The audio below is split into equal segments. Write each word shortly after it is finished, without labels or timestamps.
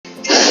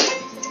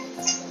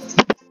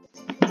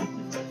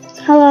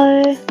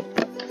Hello.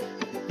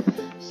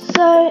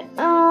 So,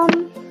 I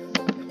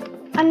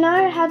know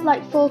I had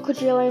like 4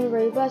 quadrillion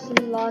rebirths,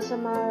 and last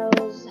time I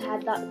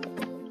had like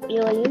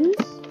billions,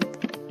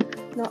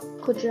 not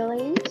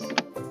quadrillions.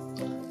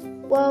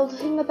 Well, the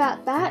thing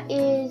about that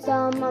is,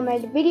 I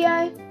made a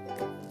video,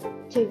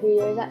 2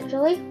 videos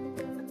actually,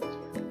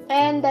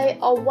 and they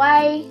are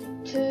way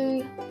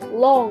too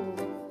long.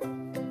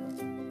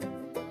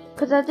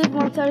 Because I did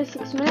one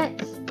 36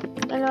 minutes,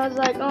 and I was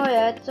like, oh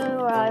yeah, it's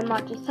alright, it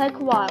might just take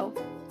a while.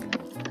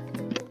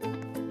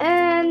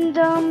 And,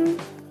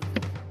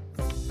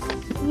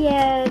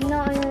 yeah,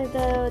 not only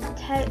the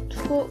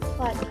took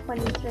like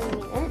 23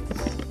 minutes,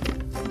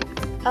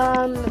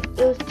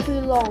 it was too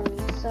long,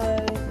 so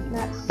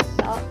that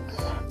sucks.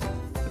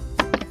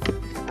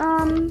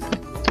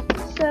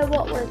 So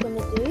what we're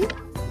gonna do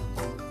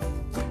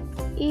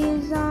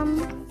is,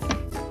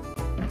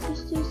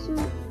 just do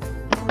some,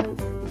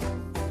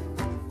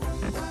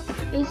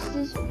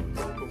 just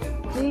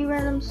do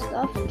random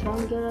stuff and try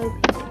and get OP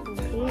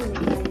in the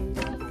game.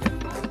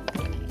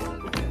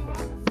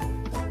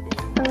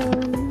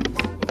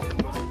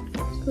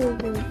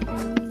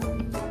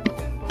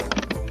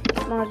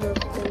 Might as well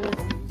spin it.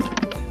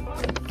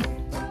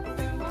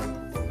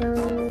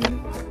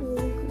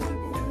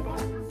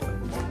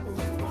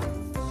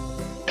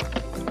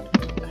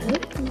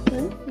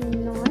 Okay,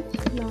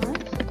 nice.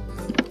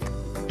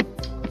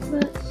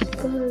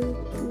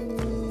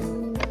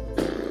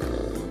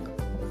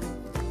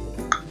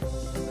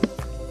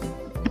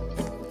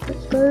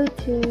 Let's go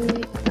to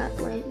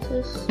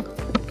Atlantis.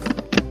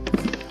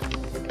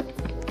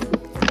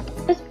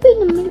 It's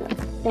been a minute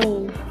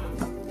then.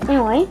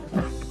 Anyway,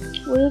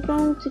 we're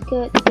going to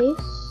get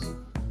this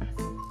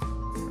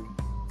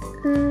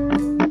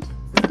and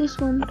this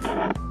one,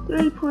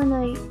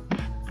 3.8.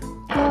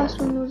 Last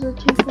one was a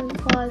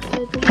 2.5,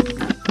 so big.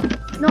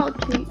 Not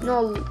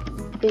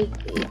big,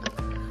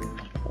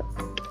 but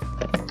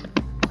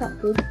quite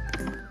good.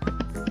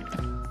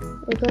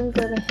 We're going to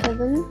go to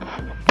heaven.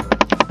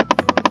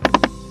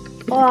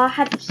 Oh, I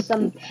had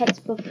some pets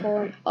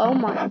before. Oh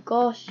my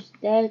gosh,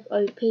 they're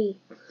OP.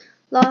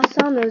 Last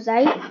time it was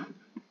 8,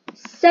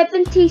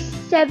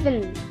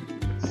 77,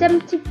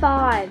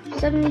 75,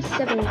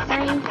 77,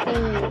 same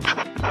thing,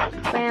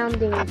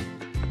 rounding.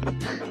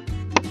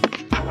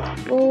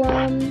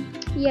 Well,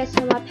 yeah,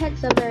 so my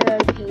pets are very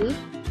OP.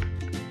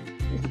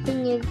 The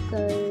thing is,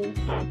 though,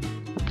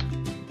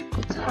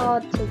 it's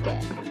hard to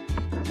get.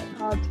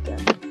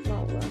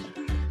 Not worth.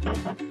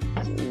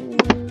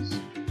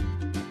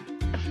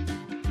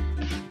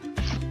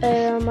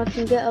 I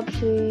can get up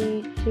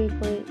to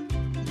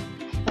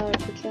 2.5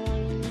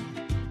 quadrillion.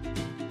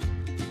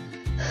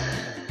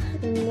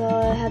 And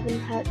I haven't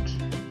had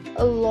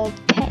a lot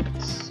of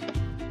pets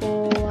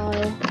for a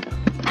while.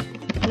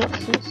 Not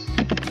since.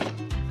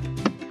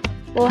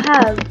 Well, I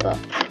have, but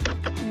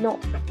not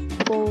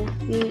for a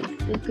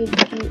good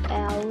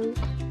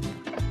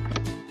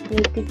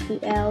few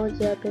hours.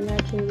 Yeah, I've been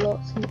hatching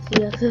lots since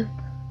the other.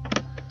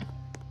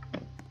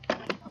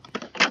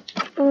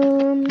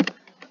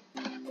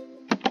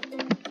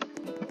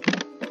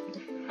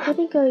 Let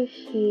me go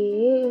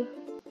here.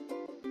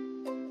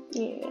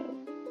 Yeah.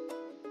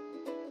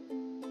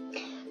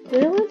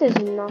 Really, there's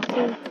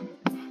nothing.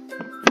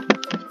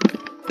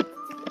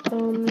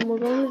 We're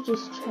going to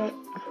just check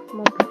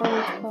my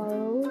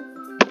profile.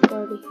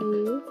 Go to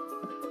here.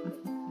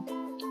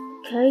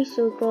 Okay,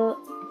 so we've got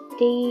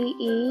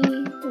DE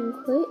and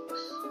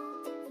clicks.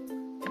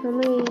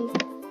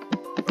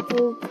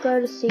 We'll go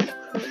to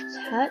secrets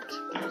hatch.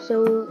 So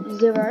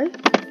 0.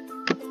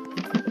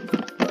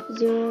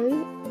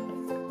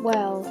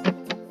 Wow.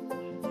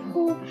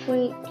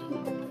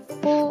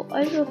 4.4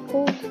 over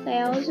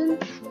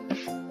 4,000.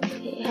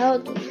 How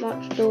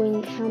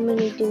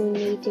many do we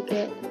need to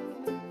get?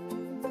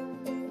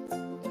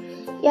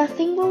 Yeah, I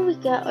think when we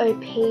get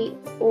OP,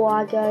 or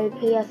I get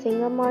OP, I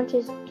think I might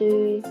just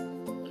do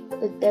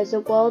the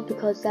desert world,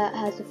 because that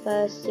has the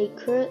first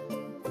secret.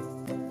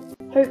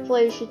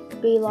 Hopefully it should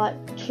be like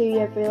 2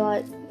 every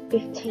like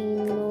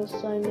 15 or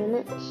so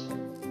minutes.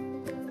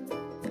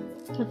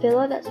 I feel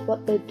like that's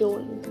what they're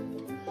doing.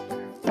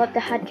 Like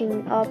the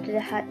hatching after the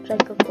hatch,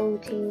 like a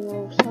 14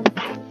 or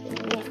something.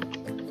 Yeah.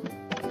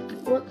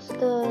 What's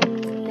the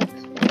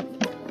next one?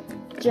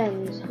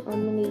 Gems. I'm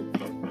gonna need.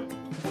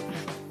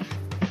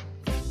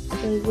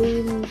 So we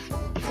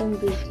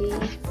MVP.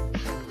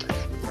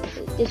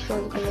 This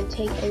one's gonna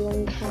take a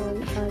long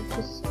time. I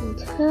just can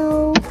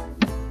tell.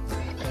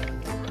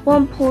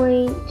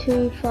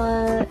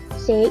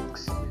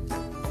 1.256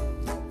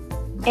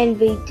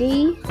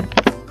 NVD.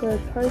 Go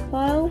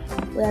profile.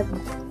 We have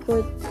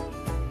good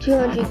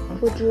 200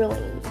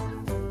 quadrillion.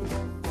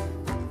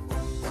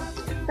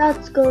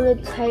 That's gonna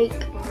take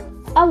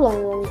a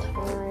long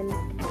time.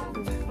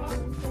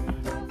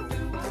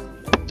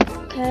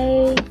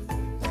 Okay,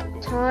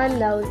 time,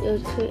 it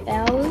was 2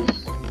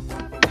 hours.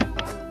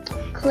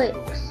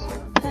 Clicks.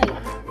 Okay,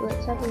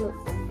 let's have a look.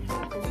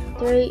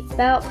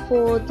 About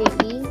 4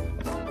 DE.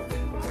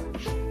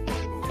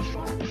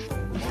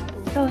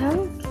 So how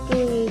much do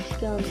we need to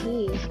go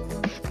here?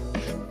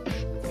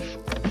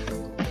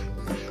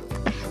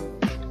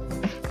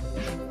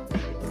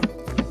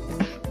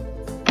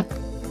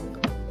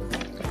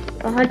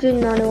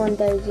 191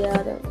 days, yeah,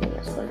 I don't think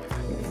that's gonna happen.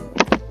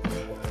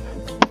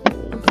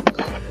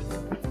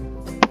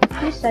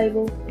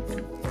 Disable.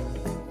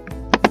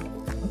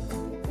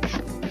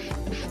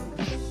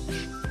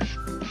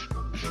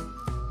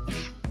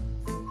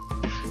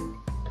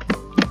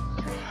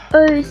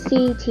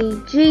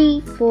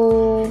 OCTG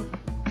for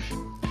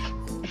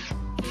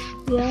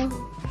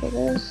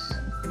this,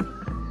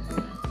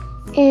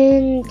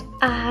 and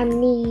I've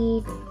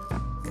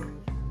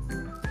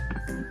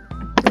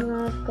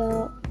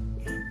got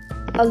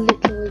a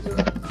little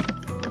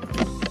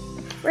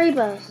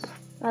Rebirth.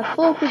 I have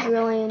 4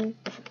 quadrillion.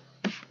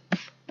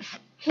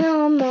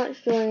 How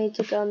much do I need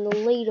to go on the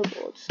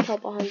leaderboards?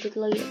 Top 100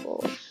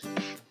 leaderboards.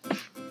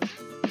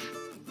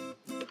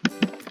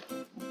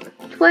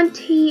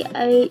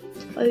 28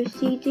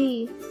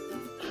 OCD.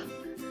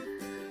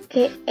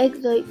 Okay,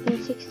 eggs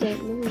open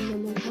 68 million. Oh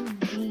my god,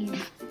 damn.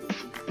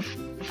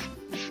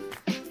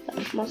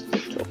 That must be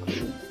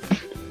talking.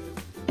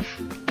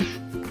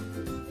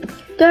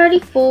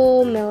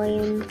 34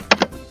 million.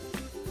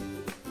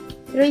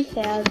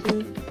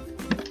 3,000.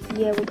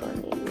 Yeah, we're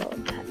gonna need a lot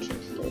of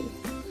patches too.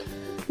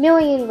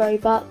 Million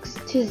Robux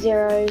to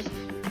zeros.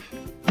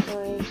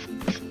 Sorry.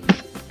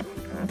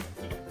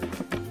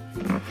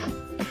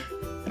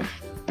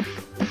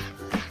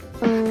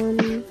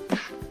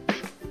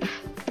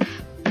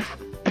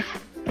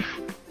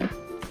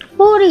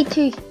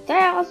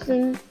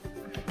 $42,000.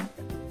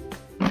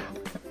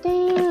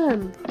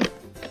 Damn.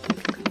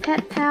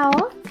 Pet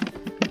power.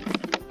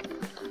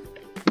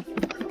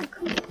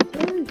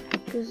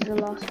 This is the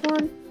last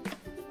one.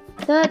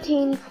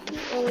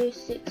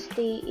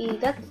 13,060E.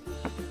 That's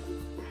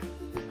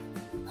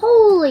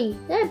holy.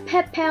 That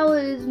pet power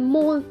is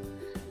more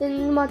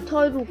than my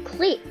total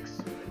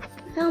clicks.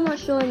 How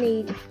much do I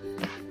need?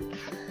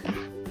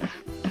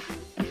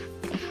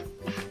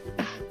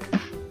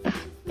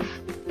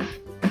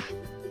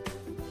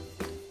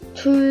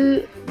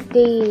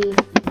 $2D.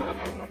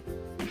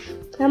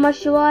 How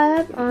much do I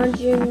have?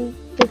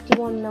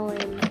 151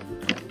 million.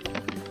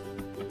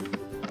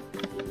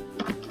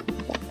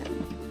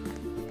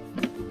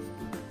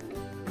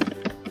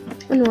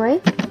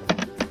 Anyway,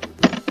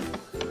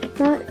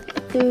 might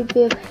do a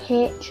bit of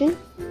hatching.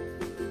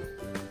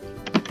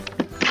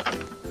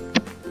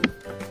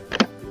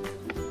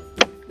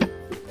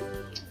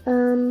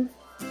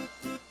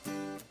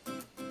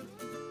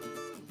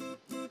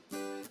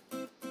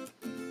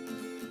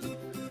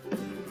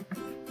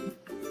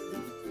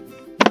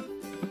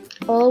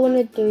 All I want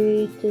to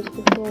do just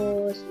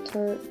before I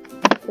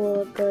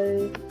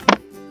go,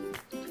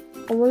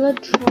 I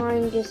want to try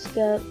and just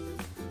get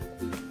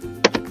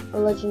a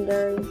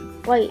legendary.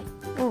 Wait,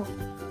 oh,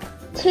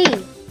 T.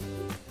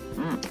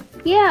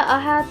 Yeah,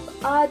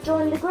 I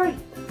joined the group.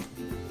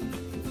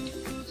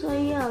 So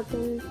yeah, I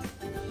can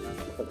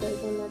okay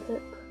on my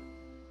pick.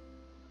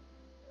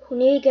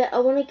 I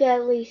want to get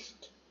at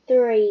least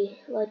 3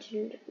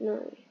 legend.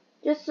 No,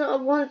 I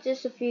want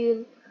just a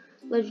few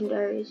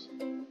legendaries.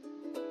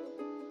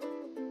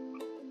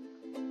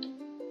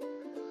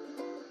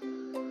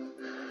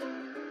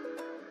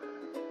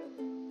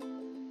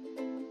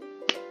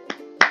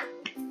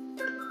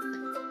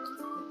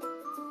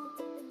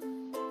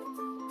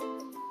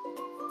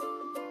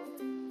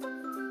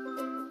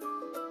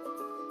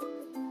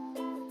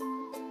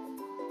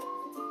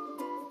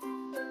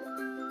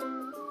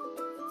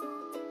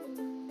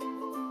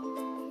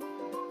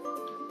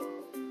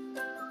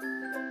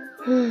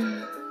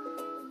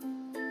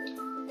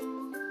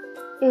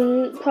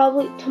 And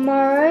probably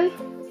tomorrow,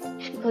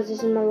 because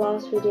this is my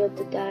last video of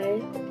the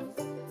day.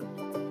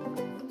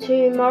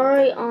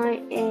 Tomorrow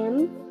I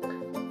am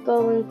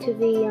going to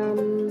be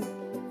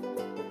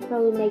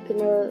probably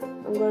making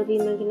I'm going to be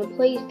making a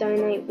please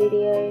donate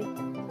video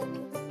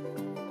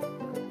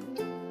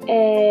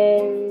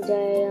and a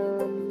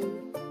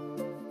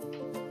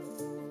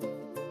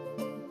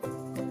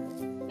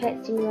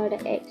Pet Simulator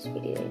X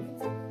video.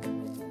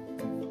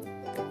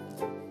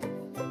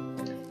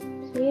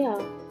 So yeah.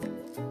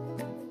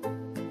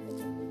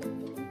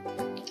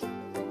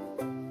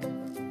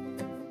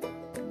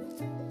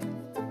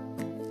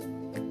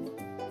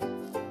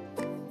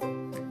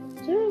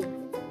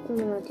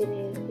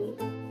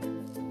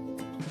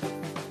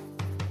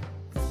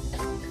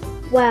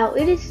 Wow,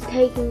 it is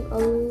taking a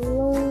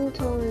long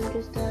time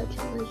just to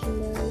actually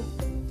legendary.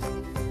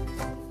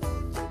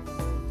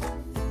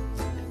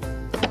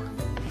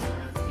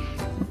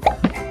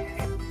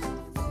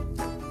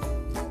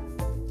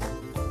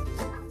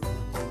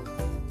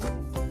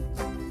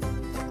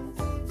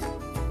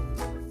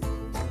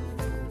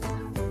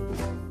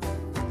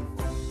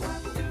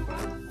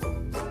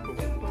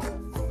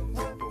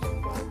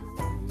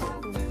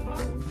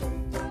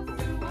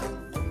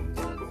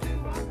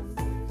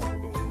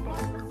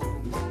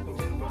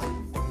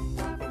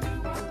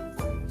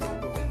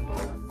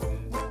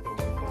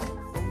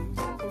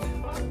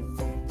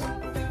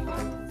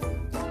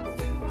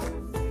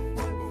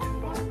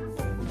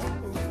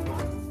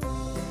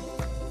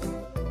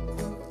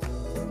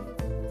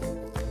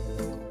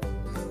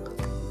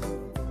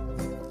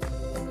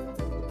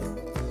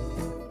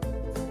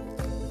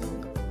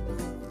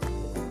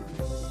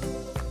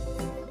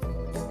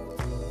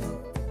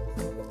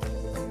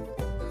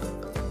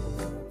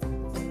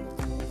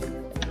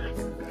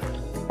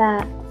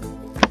 back.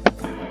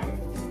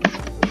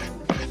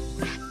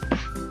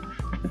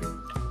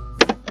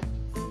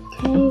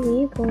 Okay,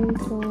 we're going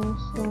to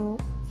start.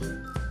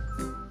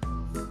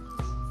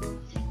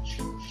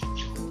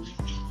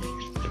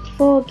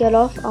 Before I get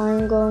off,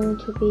 I'm going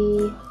to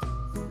be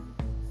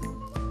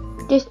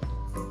just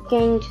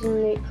getting to the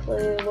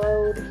nuclear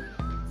world.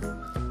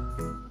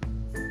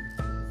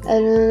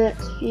 And in the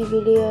next few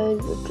videos,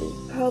 which is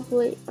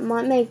probably, I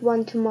might make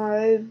one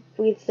tomorrow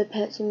with the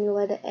Pet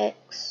Simulator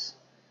X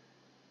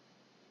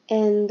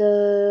and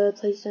the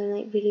Please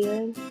Donate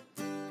video.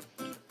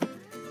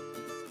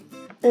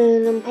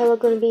 And I'm probably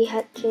going to be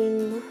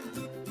hatching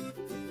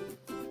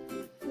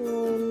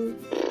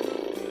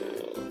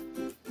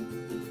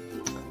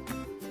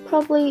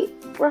probably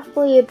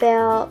roughly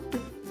about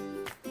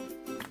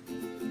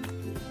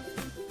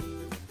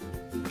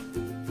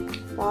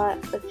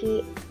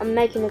I'm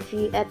making a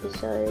few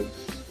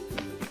episodes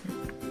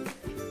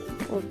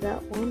of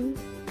that one.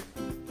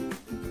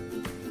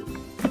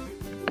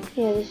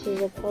 Yeah, this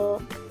is a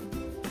part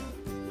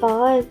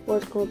 5,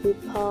 what's going to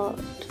be part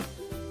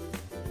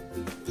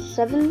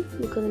 7.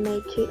 We're going to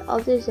make 2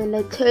 others and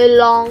they're too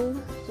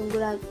long, so I'm going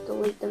to have to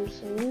delete them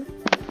soon.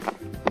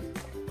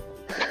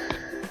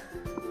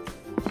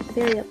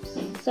 Very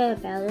upset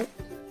about it.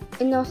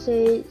 And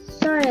also,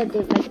 sorry I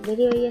didn't make a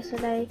video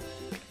yesterday.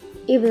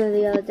 Even though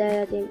the other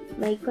day I didn't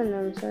make one,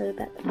 I'm sorry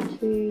about that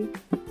too.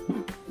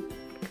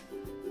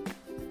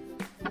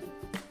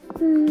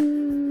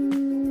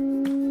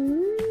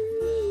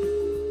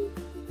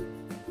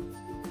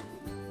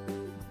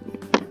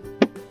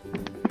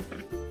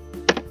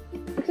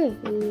 Okay,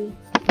 we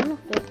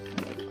unlocked it.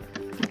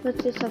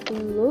 Let's just have a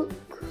look.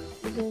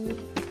 Then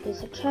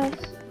there's a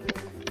chest.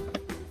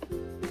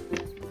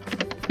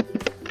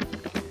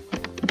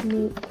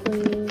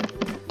 Nuclear.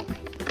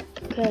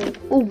 Okay.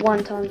 Oh,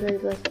 1 time very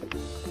blessed.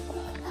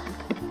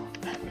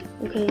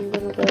 Okay, I'm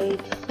gonna go to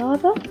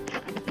server.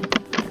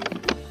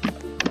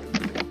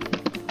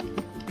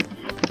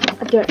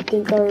 I don't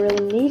think I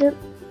really need it.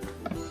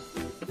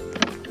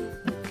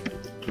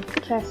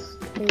 Chest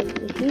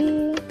over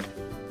here.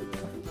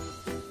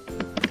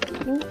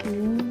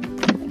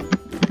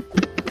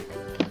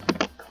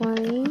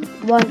 Claim.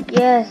 1,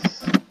 yes.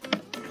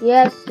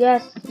 Yes,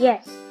 yes,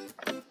 yes.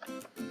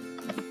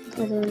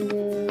 And then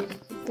there's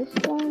this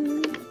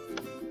one.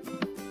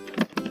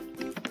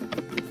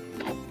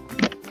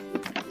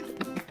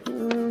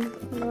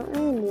 I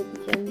don't need the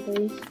gem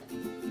boost.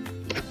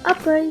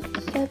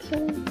 Upgrades,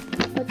 actually.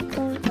 I think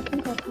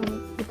I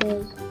can't,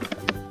 because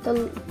the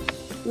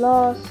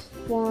last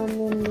one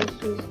in this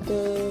is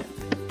the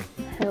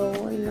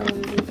hell, and then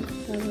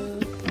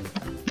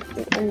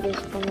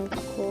this one, of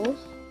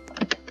course.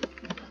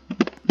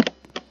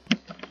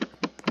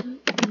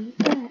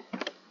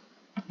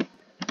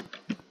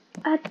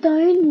 I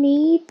don't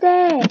need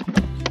that.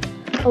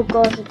 Oh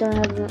gosh, I don't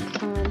have enough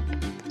time.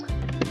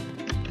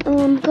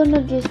 I'm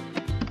gonna just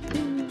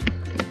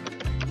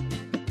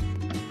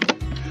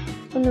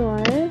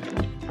anyway,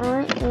 I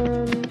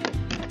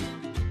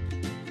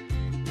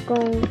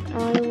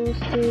will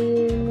see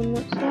you in the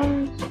next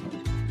one.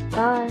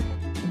 Bye.